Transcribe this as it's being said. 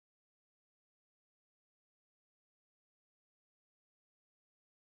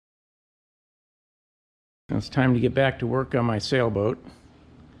It's time to get back to work on my sailboat.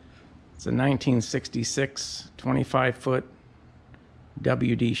 It's a 1966 25-foot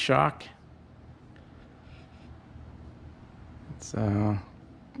WD Schock. It's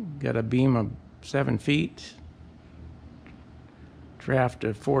got a beam of 7 feet, draft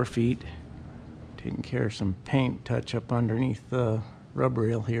of 4 feet. Taking care of some paint touch up underneath the rub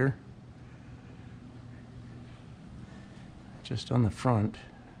rail here. Just on the front.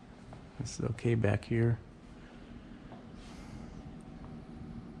 This is okay back here.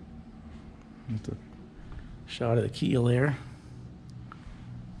 That's a shot of the keel there.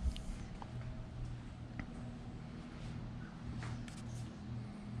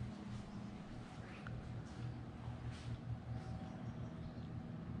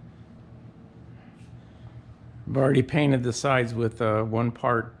 I've already painted the sides with 1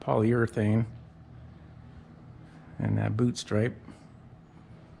 part polyurethane and that boot stripe.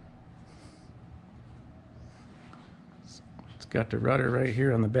 It's got the rudder right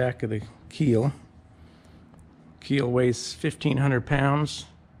here on the back of the keel. Keel weighs 1,500 pounds,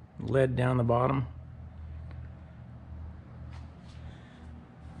 lead down the bottom.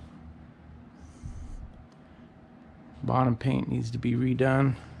 Bottom paint needs to be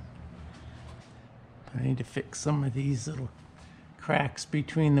redone. I need to fix some of these little cracks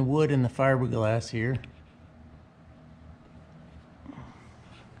between the wood and the fiberglass here.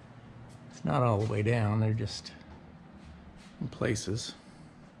 It's not all the way down, they're just in places.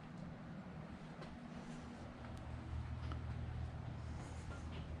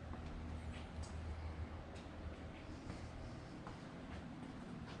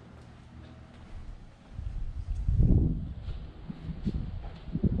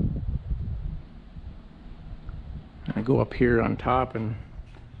 I go up here on top and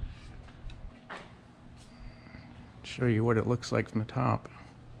show you what it looks like from the top.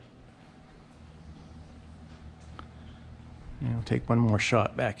 And I'll take one more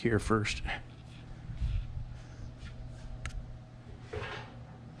shot back here first.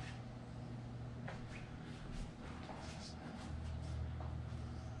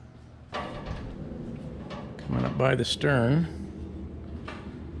 Coming up by the stern.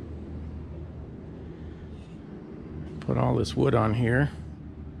 Put all this wood on here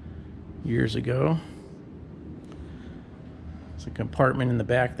years ago. There's a compartment in the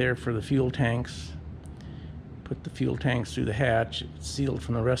back there for the fuel tanks. Put the fuel tanks through the hatch. It's sealed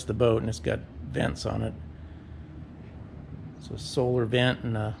from the rest of the boat and it's got vents on it. It's a solar vent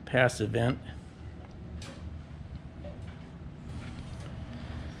and a passive vent.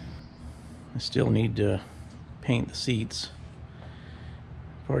 I still need to paint the seats.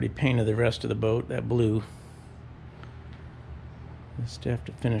 I've already painted the rest of the boat, that blue. Just have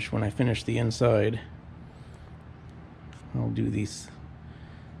to finish when I finish the inside. I'll do the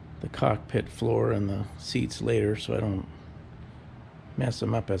cockpit floor and the seats later so I don't mess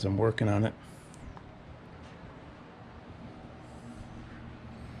them up as I'm working on it.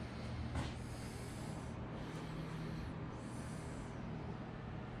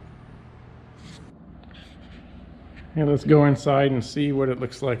 Yeah, let's go inside and see what it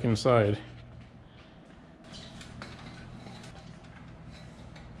looks like inside.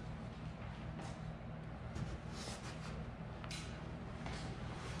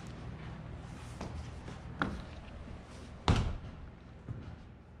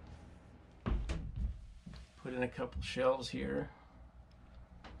 Put in a couple shelves here.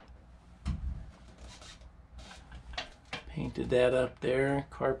 Painted that up there,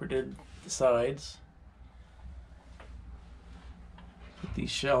 carpeted the sides. Put these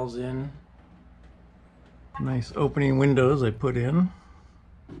shelves in. Nice opening windows I put in.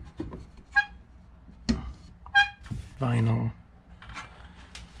 Vinyl.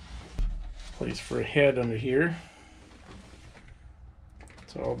 Place for a head under here.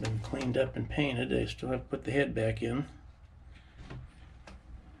 It's all been cleaned up and painted. I still have to put the head back in.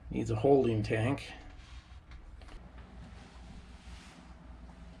 Needs a holding tank.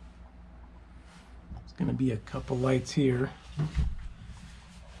 There's going to be a couple lights here.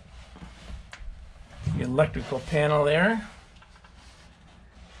 The electrical panel there.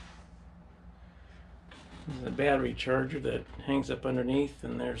 There's a battery charger that hangs up underneath,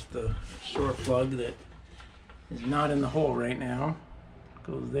 and there's the shore plug that is not in the hole right now.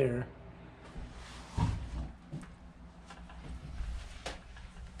 Goes there.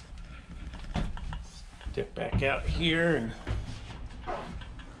 Step back out here and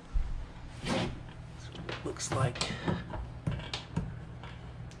looks like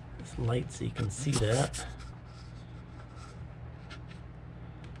this light so you can see that.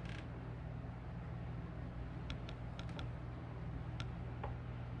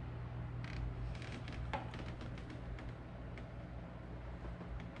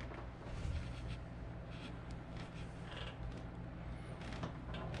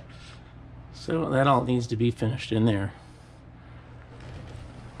 So that all needs to be finished in there.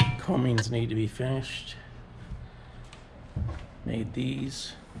 Combings need to be finished. Made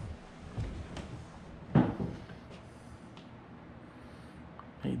these.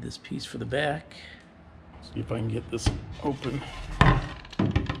 Made this piece for the back. See if I can get this open.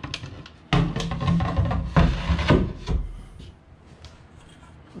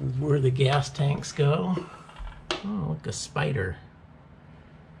 This is where the gas tanks go. Oh, look, a spider.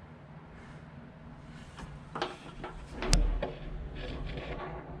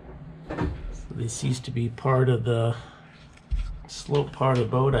 So this used to be part of the slope part of the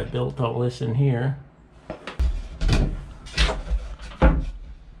boat. I built all this in here.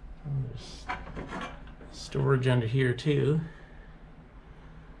 There's storage under here too.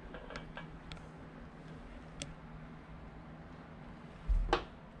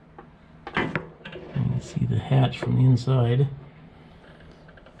 You can see the hatch from the inside.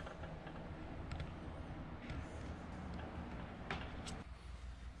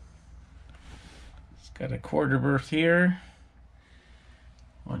 It's got a quarter berth here.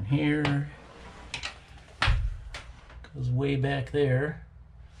 One here. Goes way back there.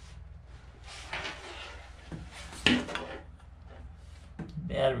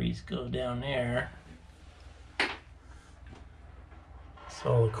 Batteries go down there. It's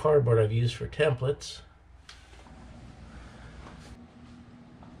all the cardboard I've used for templates.